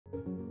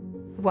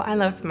What I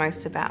love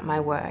most about my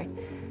work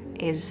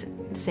is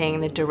seeing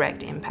the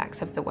direct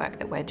impacts of the work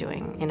that we're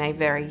doing in a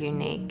very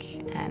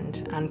unique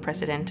and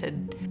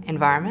unprecedented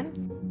environment.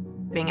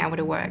 Being able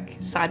to work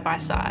side by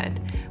side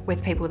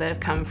with people that have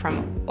come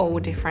from all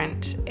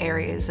different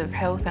areas of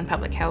health and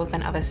public health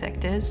and other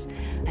sectors,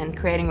 and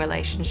creating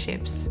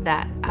relationships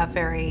that are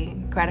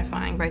very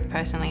gratifying both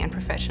personally and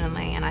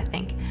professionally, and I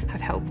think have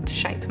helped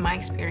shape my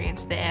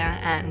experience there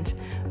and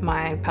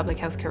my public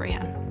health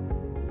career.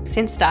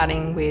 Since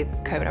starting with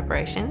COVID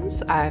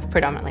operations, I've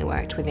predominantly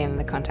worked within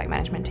the contact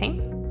management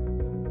team.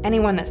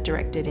 Anyone that's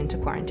directed into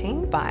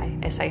quarantine by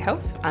SA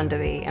Health under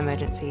the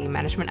Emergency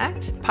Management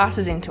Act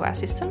passes into our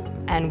system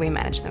and we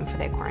manage them for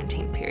their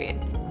quarantine period.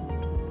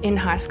 In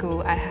high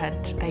school, I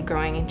had a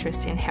growing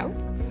interest in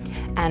health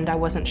and I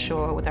wasn't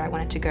sure whether I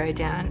wanted to go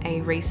down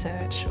a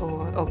research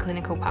or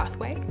clinical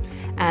pathway,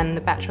 and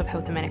the Bachelor of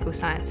Health and Medical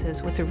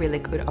Sciences was a really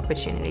good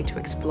opportunity to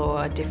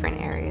explore different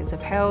areas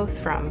of health,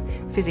 from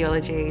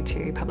physiology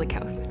to public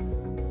health.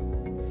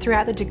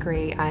 Throughout the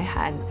degree, I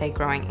had a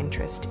growing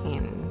interest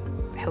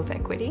in health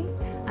equity,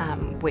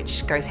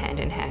 which goes hand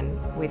in hand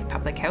with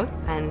public health,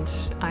 and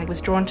I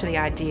was drawn to the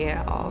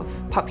idea of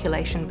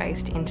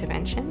population-based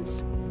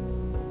interventions.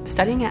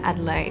 Studying at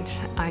Adelaide,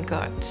 I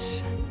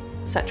got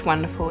such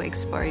wonderful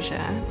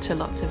exposure to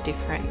lots of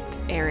different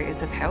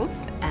areas of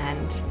health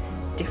and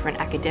different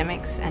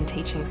academics and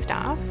teaching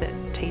staff that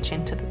teach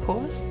into the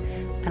course,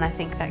 and I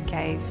think that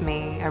gave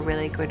me a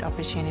really good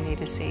opportunity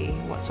to see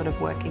what sort of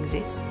work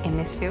exists in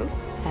this field.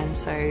 And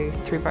so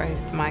through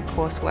both my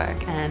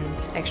coursework and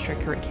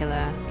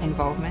extracurricular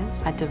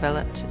involvements, I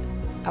developed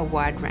a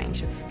wide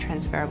range of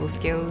transferable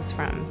skills,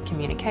 from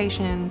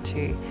communication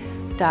to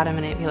data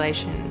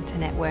manipulation to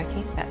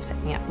networking, that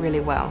set me up really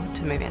well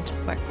to move into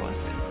the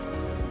workforce.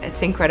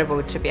 It's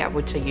incredible to be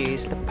able to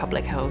use the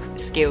public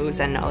health skills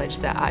and knowledge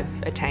that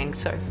I've attained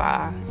so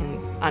far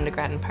in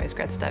undergrad and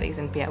postgrad studies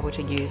and be able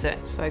to use it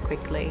so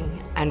quickly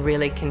and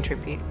really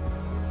contribute.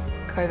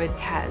 COVID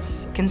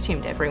has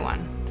consumed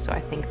everyone, so I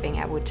think being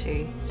able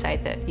to say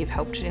that you've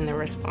helped in the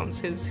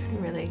response is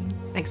really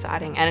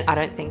exciting, and I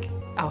don't think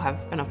I'll have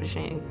an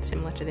opportunity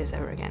similar to this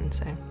ever again,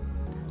 so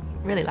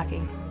really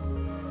lucky.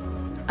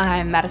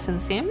 I'm Maddison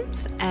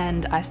Sims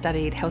and I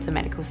studied Health and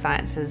Medical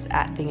Sciences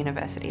at the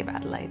University of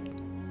Adelaide.